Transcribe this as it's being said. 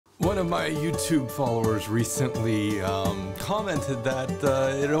One of my YouTube followers recently commented that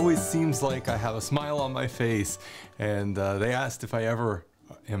it always seems like I have a smile on my face, and they asked if I ever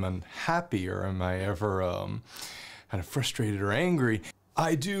am unhappy or am I ever kind of frustrated or angry.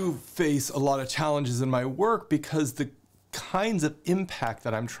 I do face a lot of challenges in my work because the kinds of impact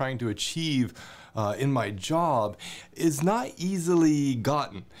that I'm trying to achieve in my job is not easily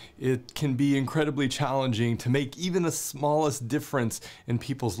gotten. It can be incredibly challenging to make even the smallest difference in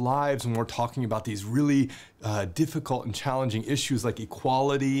people's lives when we're talking about these really difficult and challenging issues like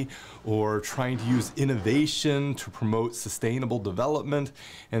equality, or trying to use innovation to promote sustainable development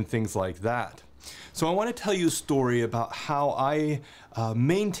and things like that. So I want to tell you a story about how I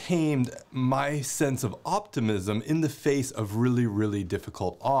maintained my sense of optimism in the face of really, really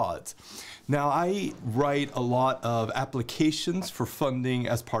difficult odds. Now, I write a lot of applications for funding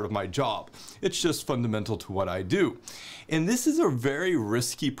as part of my job. It's just fundamental to what I do. And this is a very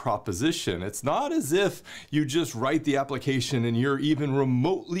risky proposition. It's not as if you just write the application and you're even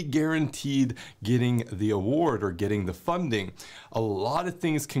remotely guaranteed getting the award or getting the funding. A lot of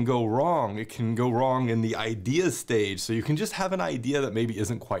things can go wrong. It can go wrong in the idea stage. So you can just have an idea that maybe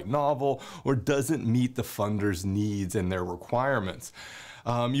isn't quite novel or doesn't meet the funder's needs and their requirements.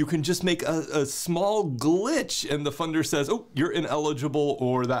 You can just make a small glitch and the funder says, oh, you're ineligible,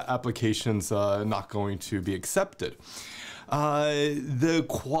 or that application's not going to be accepted. The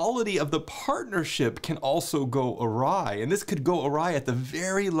quality of the partnership can also go awry, and this could go awry at the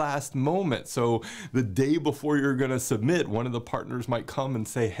very last moment. So the day before you're going to submit, one of the partners might come and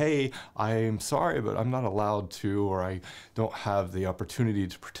say, hey, I'm sorry, but I'm not allowed to, or I don't have the opportunity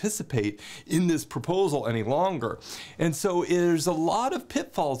to participate in this proposal any longer. And so there's a lot of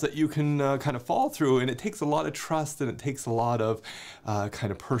pitfalls that you can kind of fall through, and it takes a lot of trust and it takes a lot of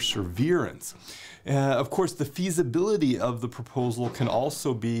kind of perseverance. Of course, the feasibility of the proposal can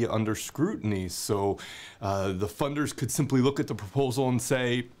also be under scrutiny. So the funders could simply look at the proposal and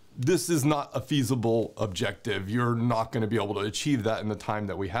say, this is not a feasible objective. You're not going to be able to achieve that in the time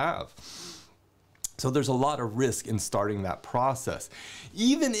that we have. So there's a lot of risk in starting that process.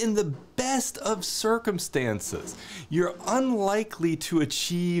 Even in the best of circumstances, you're unlikely to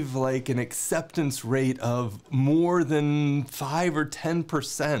achieve like an acceptance rate of more than 5 or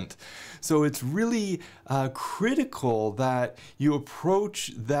 10%. So it's really critical that you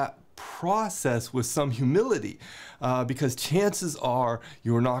approach that process with some humility, because chances are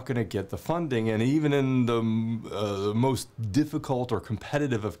you're not going to get the funding, and even in the most difficult or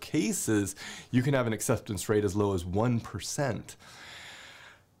competitive of cases, you can have an acceptance rate as low as 1%.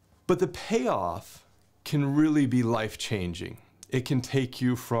 But the payoff can really be life-changing. It can take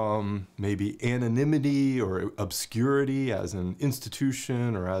you from maybe anonymity or obscurity as an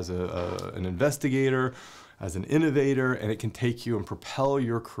institution or as an investigator, as an innovator, and it can take you and propel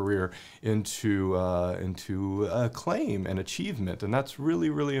your career into acclaim and achievement, and that's really,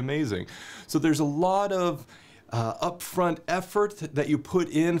 really amazing. So there's a lot of upfront effort that you put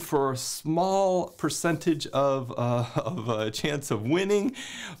in for a small percentage of a chance of winning,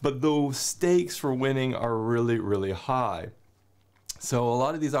 but those stakes for winning are really, really high. So a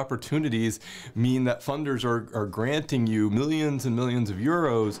lot of these opportunities mean that funders are granting you millions and millions of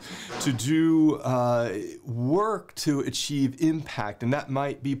euros to do work to achieve impact. And that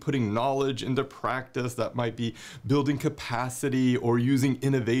might be putting knowledge into practice, that might be building capacity, or using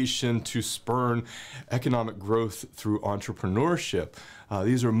innovation to spur economic growth through entrepreneurship.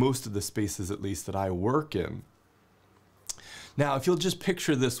 These are most of the spaces, at least, that I work in. Now, if you'll just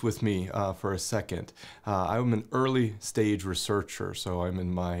picture this with me for a second, I'm an early stage researcher, so I'm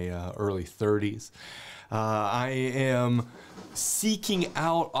in my early 30s. I am seeking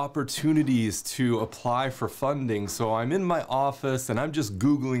out opportunities to apply for funding, so I'm in my office and I'm just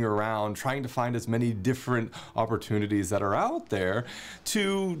Googling around, trying to find as many different opportunities that are out there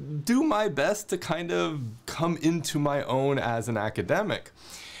to do my best to kind of come into my own as an academic.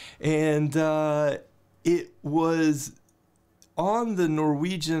 And it was on the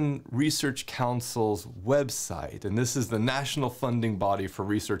Norwegian Research Council's website, and this is the national funding body for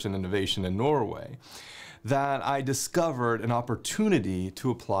research and innovation in Norway, that I discovered an opportunity to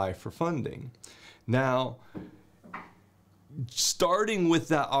apply for funding. Now, starting with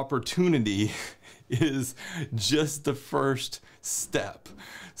that opportunity is just the first step.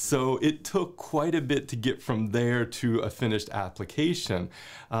 So it took quite a bit to get from there to a finished application,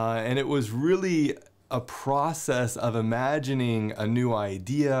 and it was really a process of imagining a new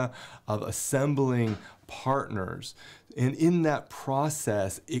idea, of assembling partners. And in that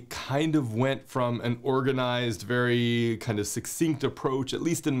process, it kind of went from an organized, very kind of succinct approach, at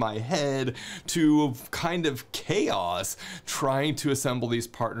least in my head, to kind of chaos, trying to assemble these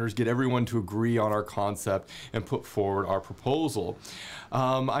partners, get everyone to agree on our concept, and put forward our proposal.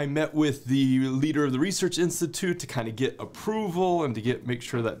 I met with the leader of the Research Institute to kind of get approval and to make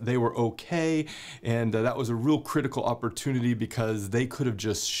sure that they were okay. And that was a real critical opportunity because they could have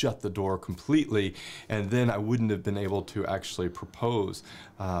just shut the door completely, and then I wouldn't have been able to actually propose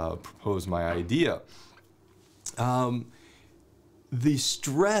my idea. The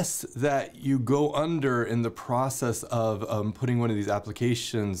stress that you go under in the process of putting one of these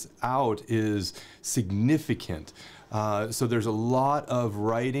applications out is significant. So there's a lot of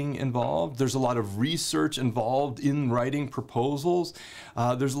writing involved. There's a lot of research involved in writing proposals.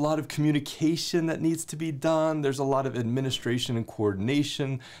 There's a lot of communication that needs to be done. There's a lot of administration and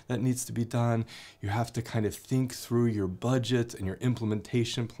coordination that needs to be done. You have to kind of think through your budget and your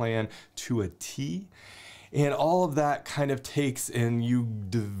implementation plan to a T. And all of that kind of takes, and you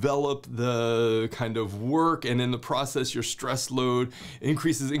develop the kind of work, and in the process your stress load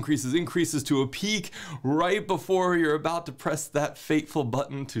increases to a peak right before you're about to press that fateful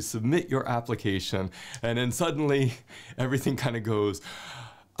button to submit your application. And then suddenly everything kind of goes,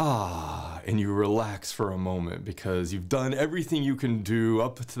 and you relax for a moment because you've done everything you can do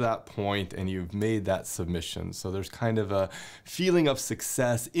up to that point and you've made that submission. So there's kind of a feeling of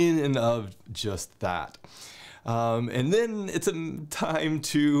success in and of just that. And then it's a time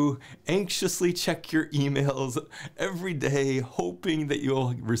to anxiously check your emails every day, hoping that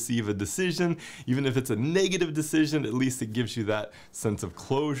you'll receive a decision. Even if it's a negative decision, at least it gives you that sense of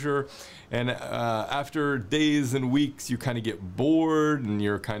closure. And after days and weeks, you kind of get bored and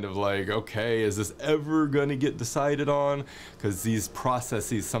you're kind of like, okay, is this ever going to get decided on? Because these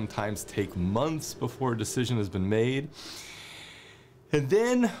processes sometimes take months before a decision has been made. And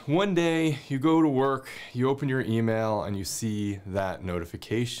then one day you go to work, you open your email and you see that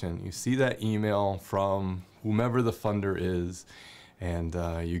notification. You see that email from whomever the funder is, and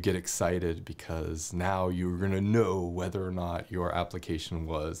you get excited because now you're going to know whether or not your application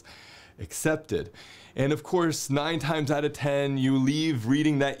was accepted. And of course, 9 times out of 10, you leave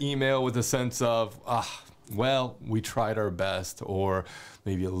reading that email with a sense of, well, we tried our best, or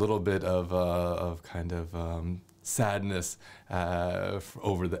maybe a little bit of kind of sadness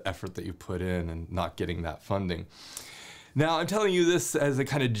over the effort that you put in and not getting that funding. Now, I'm telling you this as a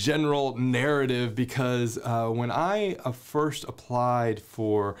kind of general narrative because when I first applied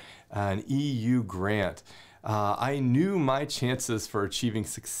for an EU grant, I knew my chances for achieving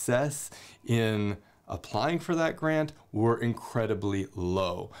success in applying for that grant were incredibly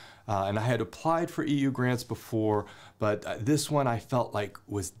low. And I had applied for EU grants before, but this one I felt like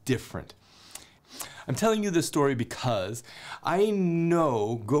was different. I'm telling you this story because I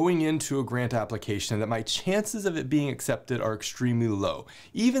know going into a grant application that my chances of it being accepted are extremely low.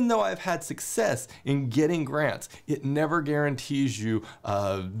 Even though I've had success in getting grants, it never guarantees you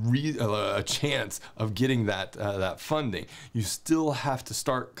a chance of getting that funding. You still have to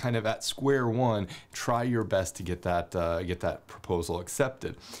start kind of at square one, try your best to get that proposal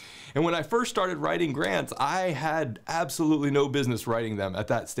accepted. And when I first started writing grants, I had absolutely no business writing them at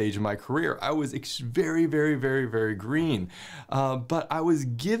that stage of my career. I was very, very, very, very green. But I was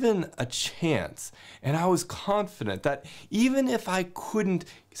given a chance, and I was confident that even if I couldn't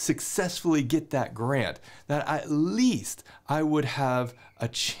successfully get that grant, that at least I would have a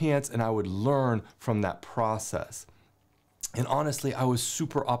chance and I would learn from that process. And honestly, I was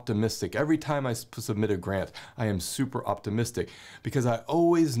super optimistic. Every time I submit a grant, I am super optimistic because I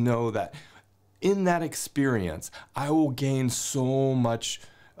always know that in that experience, I will gain so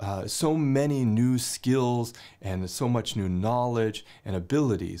many new skills and so much new knowledge and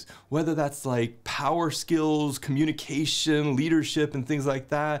abilities, whether that's like power skills, communication, leadership, and things like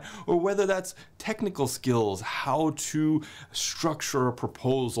that, or whether that's technical skills, how to structure a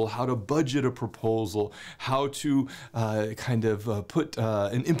proposal, how to budget a proposal, how to put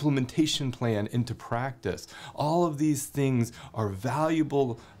an implementation plan into practice. All of these things are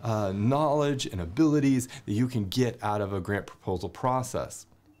valuable knowledge and abilities that you can get out of a grant proposal process.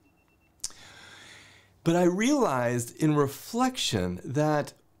 But I realized in reflection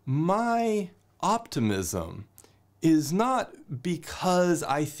that my optimism is not because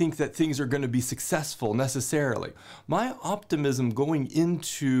I think that things are going to be successful necessarily. My optimism going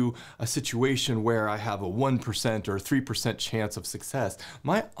into a situation where I have a 1% or 3% chance of success,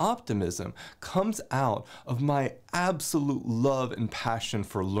 my optimism comes out of my absolute love and passion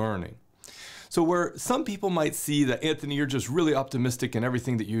for learning. So where some people might see that, Anthony, you're just really optimistic in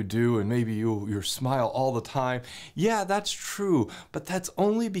everything that you do, and maybe you smile all the time. Yeah, that's true, but that's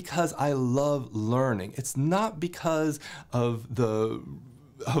only because I love learning. It's not because of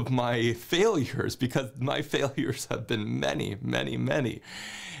my failures, because my failures have been many, many, many.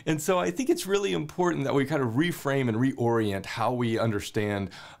 And so I think it's really important that we kind of reframe and reorient how we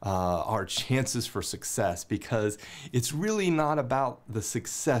understand our chances for success, because it's really not about the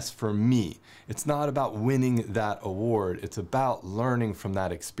success for me. It's not about winning that award. It's about learning from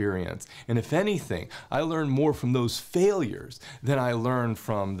that experience. And if anything, I learn more from those failures than I learn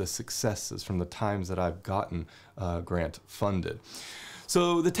from the successes, from the times that I've gotten grant funded.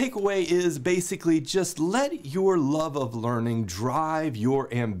 So the takeaway is basically just let your love of learning drive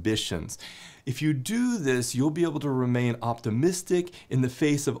your ambitions. If you do this, you'll be able to remain optimistic in the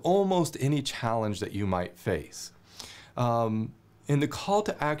face of almost any challenge that you might face. And the call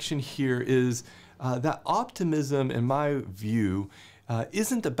to action here is that optimism, in my view,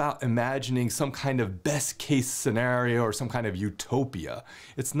 isn't about imagining some kind of best case scenario or some kind of utopia.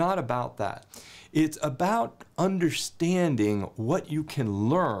 It's not about that. It's about understanding what you can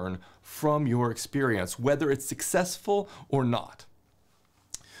learn from your experience, whether it's successful or not.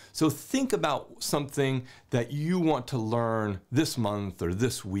 So think about something that you want to learn this month or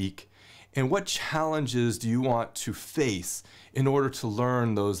this week, and what challenges do you want to face in order to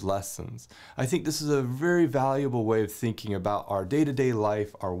learn those lessons? I think this is a very valuable way of thinking about our day-to-day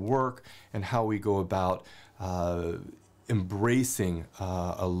life, our work, and how we go about embracing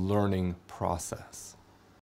a learning process.